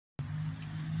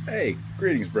Hey,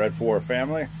 greetings Bred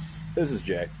family. This is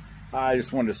Jay. I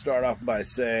just wanted to start off by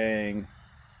saying,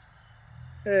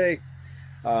 hey,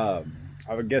 I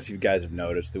guess you guys have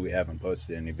noticed that we haven't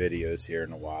posted any videos here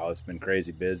in a while. It's been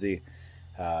crazy busy.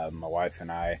 My wife and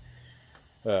I,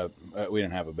 we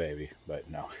didn't have a baby, but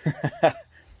no.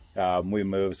 We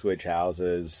moved, switched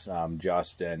houses.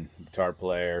 Justin, guitar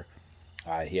player,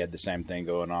 he had the same thing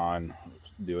going on,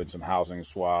 doing some housing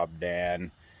swap.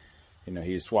 Dan,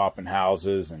 he's swapping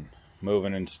houses and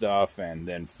moving and stuff. And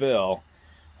then Phil,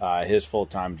 his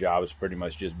full-time job is pretty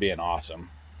much just being awesome.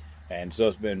 And so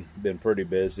it's been pretty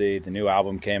busy. The new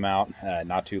album came out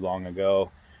not too long ago.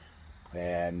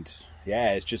 And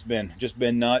yeah, it's just been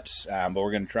nuts. But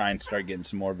we're going to try and start getting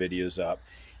some more videos up.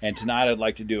 And tonight I'd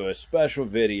like to do a special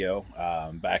video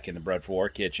back in the Bred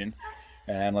kitchen.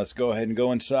 And let's go ahead and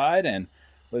go inside and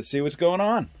let's see what's going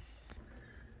on.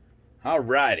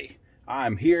 Alrighty.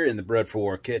 I'm here in the Bred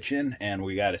kitchen, and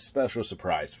we got a special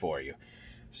surprise for you.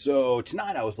 So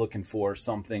tonight I was looking for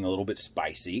something a little bit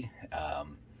spicy,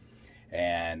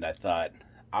 and I thought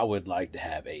I would like to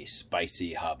have a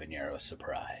spicy habanero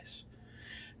surprise.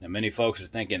 Now many folks are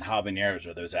thinking habaneros,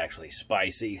 are those actually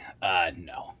spicy?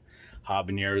 No.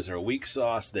 Habaneros are a weak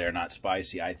sauce. They're not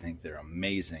spicy. I think they're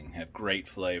amazing, have great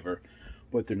flavor,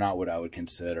 but they're not what I would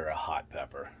consider a hot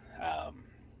pepper.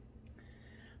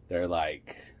 They're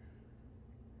like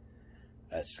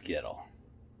a Skittle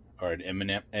or an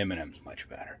M&M. M&M's much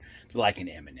better. They're like an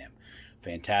M&M.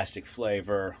 Fantastic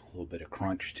flavor, a little bit of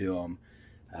crunch to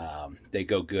them. They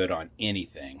go good on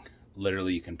anything.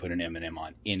 Literally, you can put an M&M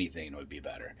on anything and it would be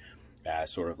better.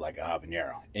 Sort of like a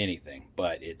habanero, anything.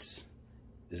 But is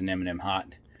an M&M hot?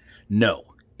 No,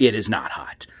 it is not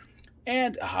hot.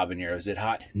 And a habanero, is it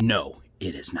hot? No,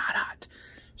 it is not hot.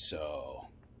 So,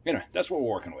 anyway, that's what we're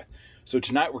working with. So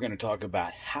tonight we're going to talk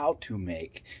about how to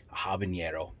make a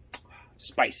habanero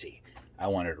spicy. I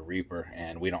wanted a Reaper,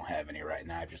 and we don't have any right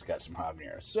now. I've just got some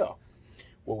habaneros. So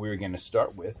what we're going to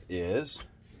start with is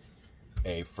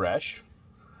a fresh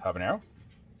habanero.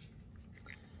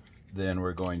 Then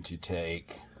we're going to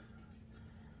take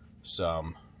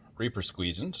some Reaper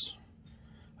squeezins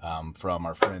from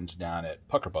our friends down at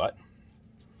Pucker Butt.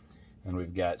 And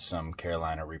we've got some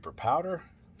Carolina Reaper powder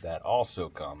that also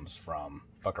comes from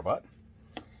Pucker Butt.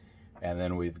 And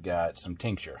then we've got some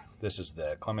tincture. This is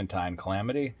the Clementine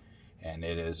Calamity, and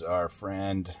it is our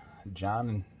friend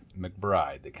John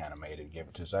McBride that kind of made it and gave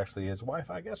it to us. Actually, his wife,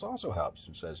 I guess, also helps.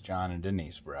 It says John and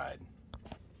Denise Bride.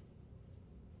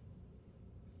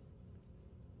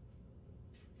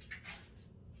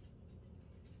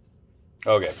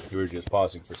 Okay, we were just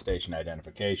pausing for station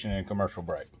identification and commercial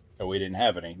break. Oh, we didn't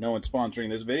have any. No one's sponsoring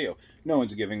this video. No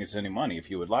one's giving us any money.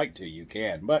 If you would like to, you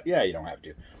can. But yeah, you don't have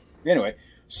to. Anyway,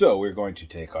 so we're going to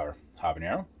take our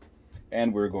habanero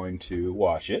and we're going to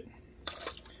wash it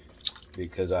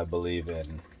because I believe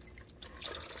in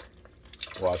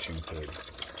washing food,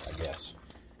 I guess.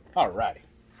 Alrighty.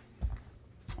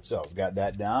 So we've got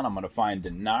that down. I'm going to find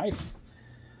a knife.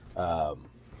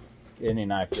 Any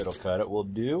knife that'll cut it will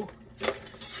do.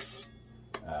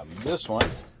 This one,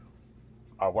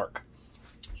 I'll work.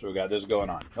 So we got this going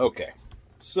on. Okay,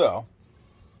 so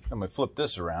I'm going to flip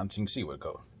this around so you can see what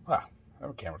goes. Ah,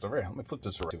 our camera's over here. Let me flip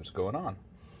this around, see what's going on.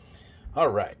 All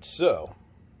right, so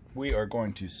we are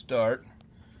going to start.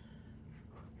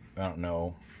 I don't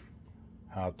know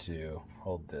how to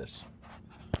hold this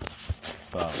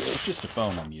phone. It's just a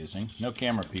phone I'm using. No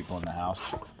camera people in the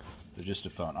house. They're just a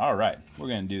phone. All right, we're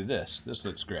going to do this. This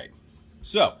looks great.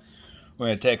 So we're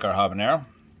going to take our habanero.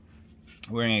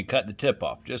 We're going to cut the tip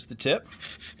off, just the tip.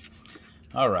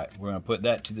 All right, we're going to put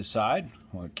that to the side.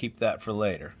 We're going to keep that for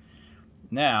later.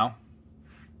 Now,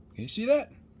 can you see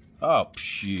that? Oh,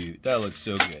 shoot, that looks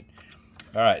so good.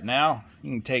 All right, now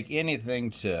you can take anything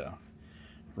to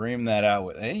ream that out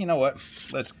with. Hey, you know what?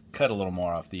 Let's cut a little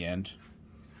more off the end.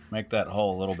 Make that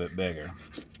hole a little bit bigger.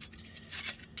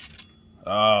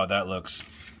 Oh, that looks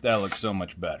so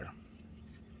much better.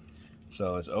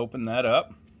 So let's open that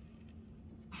up.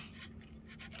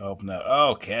 Open that.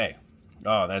 Okay.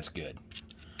 Oh, that's good.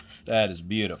 That is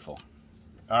beautiful.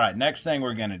 All right, next thing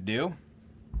we're going to do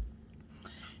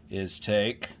is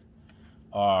take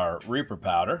our Reaper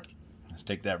powder. Let's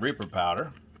take that Reaper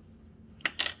powder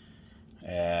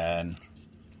and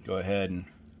go ahead and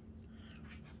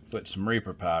put some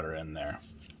Reaper powder in there.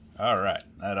 All right,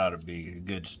 that ought to be a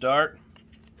good start.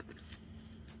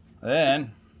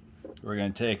 Then we're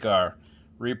going to take our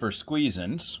Reaper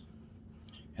squeezins,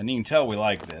 and you can tell we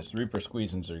like this. Reaper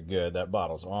squeezins are good. That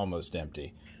bottle's almost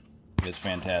empty. It's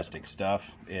fantastic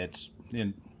stuff.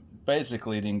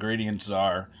 Basically the ingredients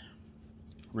are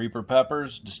Reaper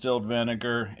peppers, distilled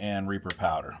vinegar, and Reaper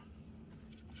powder.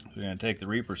 So we're going to take the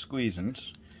Reaper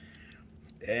squeezins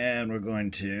and we're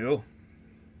going to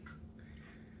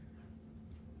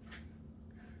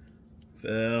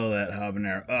fill that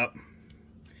habanero up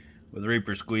with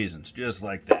Reaper squeezins, just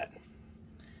like that.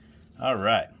 All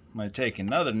right, I'm going to take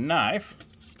another knife.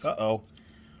 Uh-oh,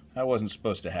 that wasn't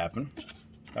supposed to happen.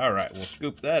 All right, we'll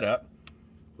scoop that up,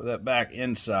 put that back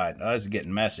inside. Oh, this is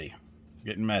getting messy,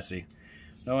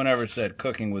 No one ever said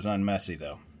cooking was unmessy,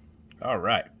 though. All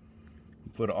right,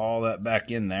 put all that back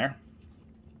in there.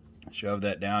 Shove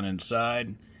that down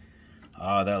inside.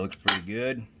 Oh, that looks pretty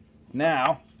good.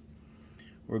 Now,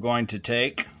 we're going to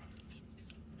take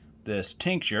this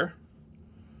tincture,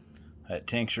 that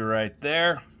tincture right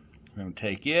there. We're going to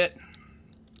take it.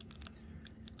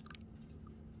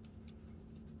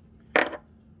 I'm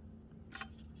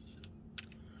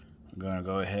going to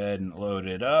go ahead and load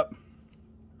it up.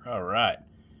 All right,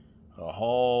 a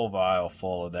whole vial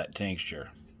full of that tincture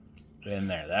in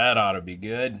there. That ought to be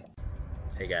good.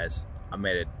 Hey guys, I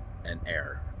made an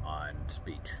error on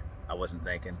speech. I wasn't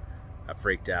thinking. I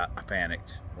freaked out. I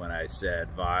panicked when I said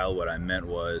vial. What I meant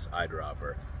was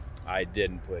eyedropper. I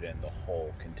didn't put in the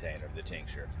whole container of the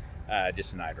tincture.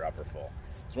 Just an eyedropper full.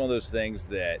 It's one of those things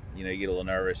that, you know, you get a little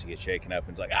nervous, you get shaken up,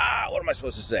 and it's like, what am I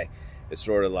supposed to say? It's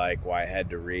sort of like why I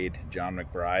had to read John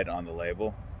McBride on the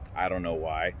label. I don't know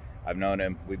why. I've known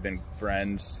him. We've been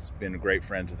friends. Been great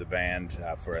friends with the band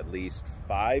for at least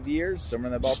 5 years,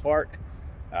 somewhere in the ballpark.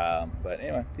 But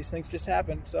anyway, these things just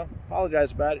happen, so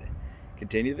apologize about it.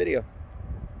 Continue the video.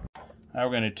 Now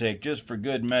we're going to take, just for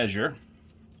good measure,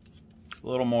 a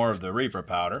little more of the Reaper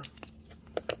powder.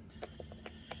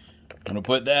 I'm going to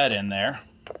put that in there.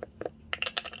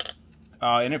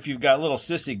 And if you've got little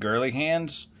sissy girly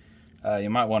hands,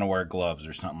 you might want to wear gloves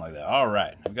or something like that. All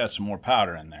right, I've got some more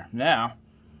powder in there. Now,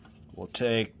 we'll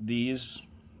take these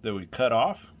that we cut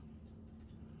off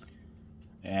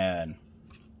and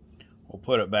we'll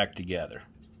put it back together,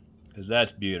 because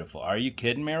that's beautiful. Are you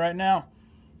kidding me right now?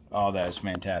 Oh, that is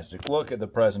fantastic. Look at the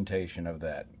presentation of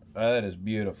that. That is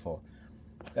beautiful.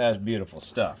 That is beautiful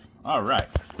stuff. All right,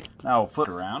 now we'll flip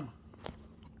it around.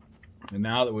 And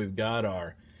now that we've got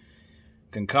our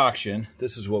concoction,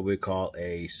 this is what we call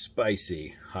a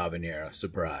spicy habanero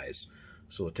surprise.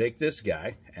 So we'll take this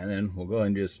guy and then we'll go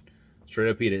and just straight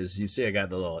up eat it. As you see, I got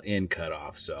the little end cut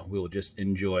off, so we will just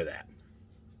enjoy that.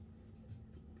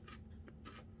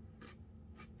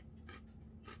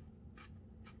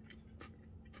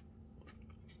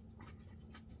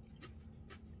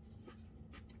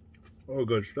 Oh,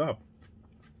 good stuff.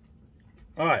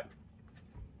 All right,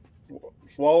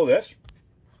 swallow this.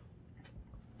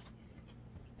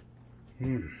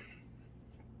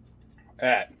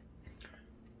 That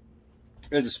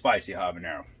is a spicy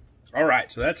habanero. All right,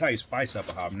 so that's how you spice up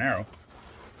a habanero.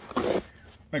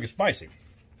 Make it spicy.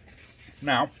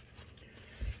 Now,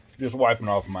 just wiping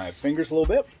off my fingers a little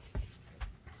bit.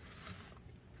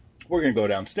 We're gonna go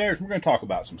downstairs and we're gonna talk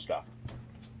about some stuff.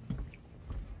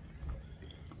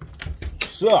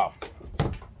 So,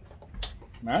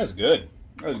 that's good.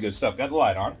 That's good stuff. Got the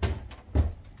light on.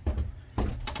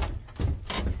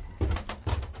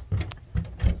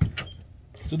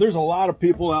 So there's a lot of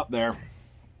people out there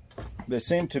that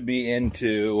seem to be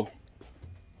into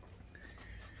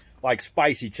like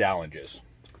spicy challenges,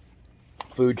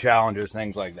 food challenges,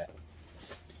 things like that.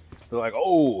 They're like,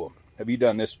 oh, have you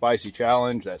done this spicy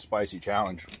challenge, that spicy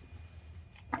challenge?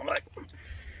 I'm like,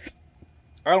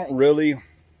 I don't really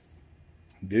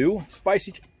do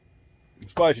spicy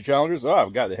challenges. Oh,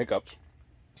 I've got the hiccups.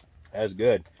 That's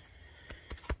good.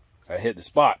 I hit the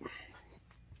spot.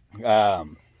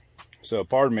 So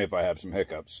pardon me if I have some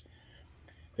hiccups.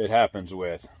 It happens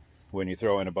with when you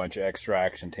throw in a bunch of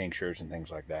extracts and tinctures and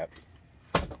things like that.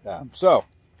 So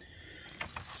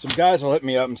some guys will hit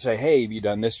me up and say, hey, have you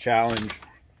done this challenge,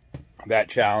 that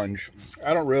challenge?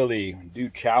 I don't really do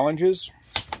challenges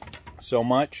so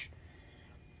much.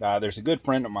 There's a good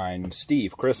friend of mine,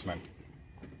 Steve Chrisman.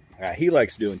 He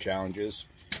likes doing challenges,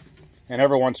 and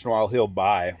every once in a while he'll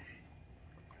buy,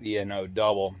 you know, a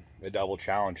double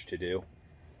challenge to do,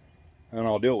 and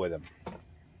I'll do it with him.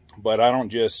 But I don't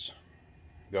just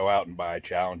go out and buy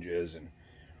challenges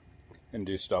and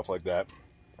do stuff like that.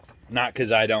 Not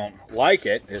because I don't like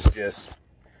it, it's just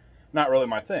not really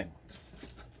my thing.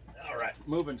 All right,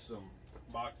 moving some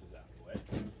boxes out of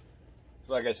the way.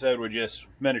 So like I said, we're just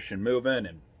finishing moving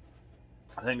and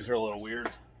things are a little weird.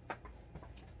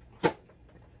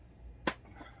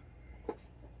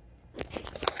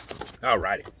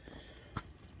 Alrighty.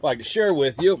 I'd like to share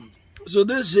with you. So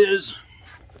this is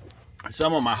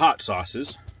some of my hot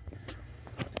sauces.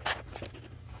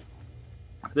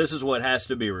 This is what has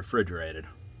to be refrigerated.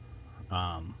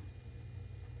 Now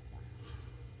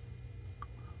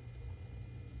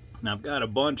I've got a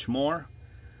bunch more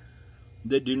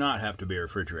that do not have to be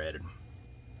refrigerated.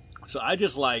 So I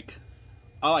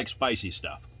like spicy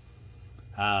stuff.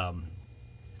 As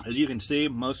you can see,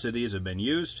 most of these have been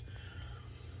used.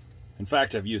 In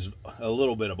fact, I've used a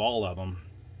little bit of all of them.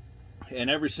 And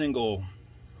every single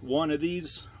one of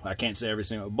these, I can't say every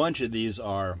single, a bunch of these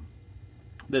are,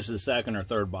 this is the second or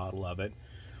third bottle of it.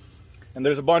 And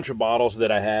there's a bunch of bottles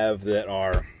that I have that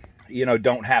are, you know,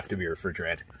 don't have to be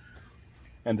refrigerated.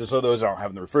 And so those I don't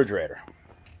have in the refrigerator.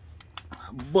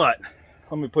 But,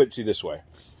 let me put it to you this way.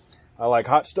 I like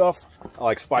hot stuff, I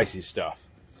like spicy stuff.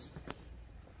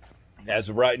 As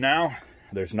of right now,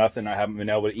 there's nothing I haven't been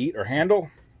able to eat or handle.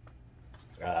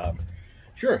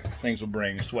 Sure, things will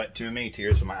bring sweat to me,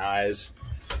 tears in my eyes.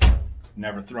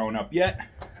 Never thrown up yet.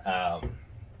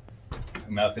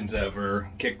 Nothing's ever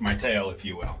kicked my tail, if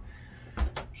you will.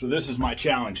 So this is my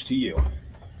challenge to you.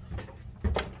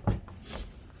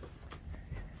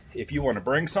 If you want to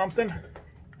bring something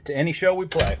to any show we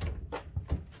play,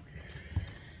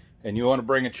 and you want to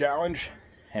bring a challenge,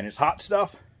 and it's hot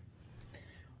stuff,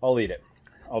 I'll eat it.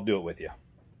 I'll do it with you.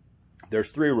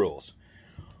 There's 3 rules.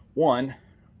 1,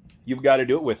 you've got to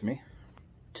do it with me.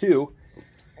 2,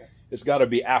 it's got to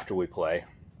be after we play,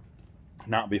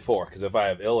 not before. Because if I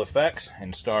have ill effects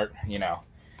and start, you know,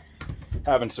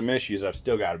 having some issues, I've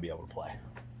still got to be able to play.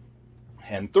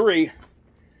 And 3,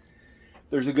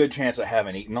 there's a good chance I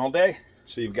haven't eaten all day,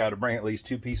 so you've got to bring at least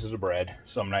 2 pieces of bread,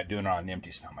 so I'm not doing it on an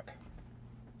empty stomach.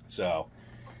 So,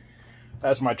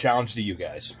 that's my challenge to you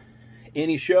guys.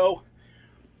 Any show,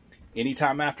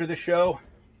 anytime after the show,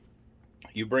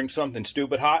 you bring something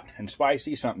stupid hot and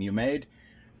spicy, something you made,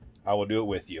 I will do it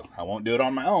with you. I won't do it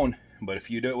on my own, but if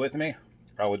you do it with me,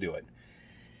 I will do it.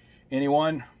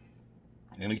 Anyone,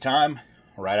 anytime,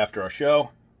 right after our show,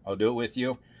 I'll do it with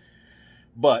you.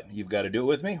 But you've got to do it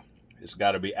with me. It's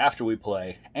got to be after we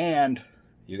play, and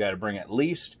you got to bring at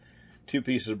least 2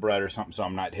 pieces of bread or something so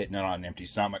I'm not hitting it on an empty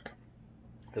stomach.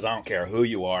 Because I don't care who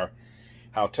you are,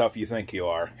 how tough you think you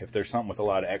are. If there's something with a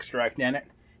lot of extract in it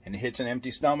and it hits an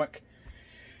empty stomach,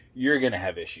 you're going to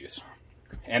have issues.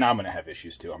 And I'm going to have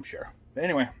issues too, I'm sure. But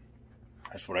anyway,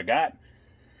 that's what I got.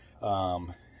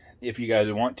 If you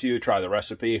guys want to, try the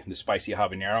recipe, the spicy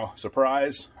habanero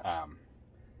surprise.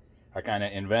 I kind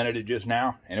of invented it just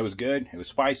now, and it was good. It was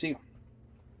spicy.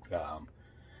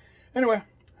 Anyway,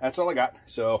 that's all I got.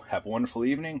 So, have a wonderful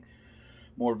evening.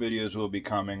 More videos will be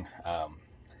coming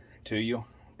to you.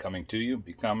 Coming to you.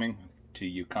 Be coming to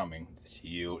you. Coming to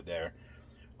you. They're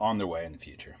on their way in the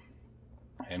future.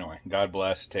 Anyway, God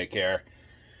bless. Take care.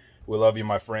 We love you,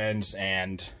 my friends.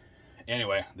 And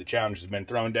anyway, the challenge has been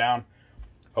thrown down.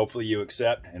 Hopefully you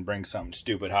accept and bring something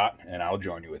stupid hot, and I'll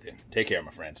join you with it. Take care,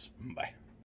 my friends. Bye.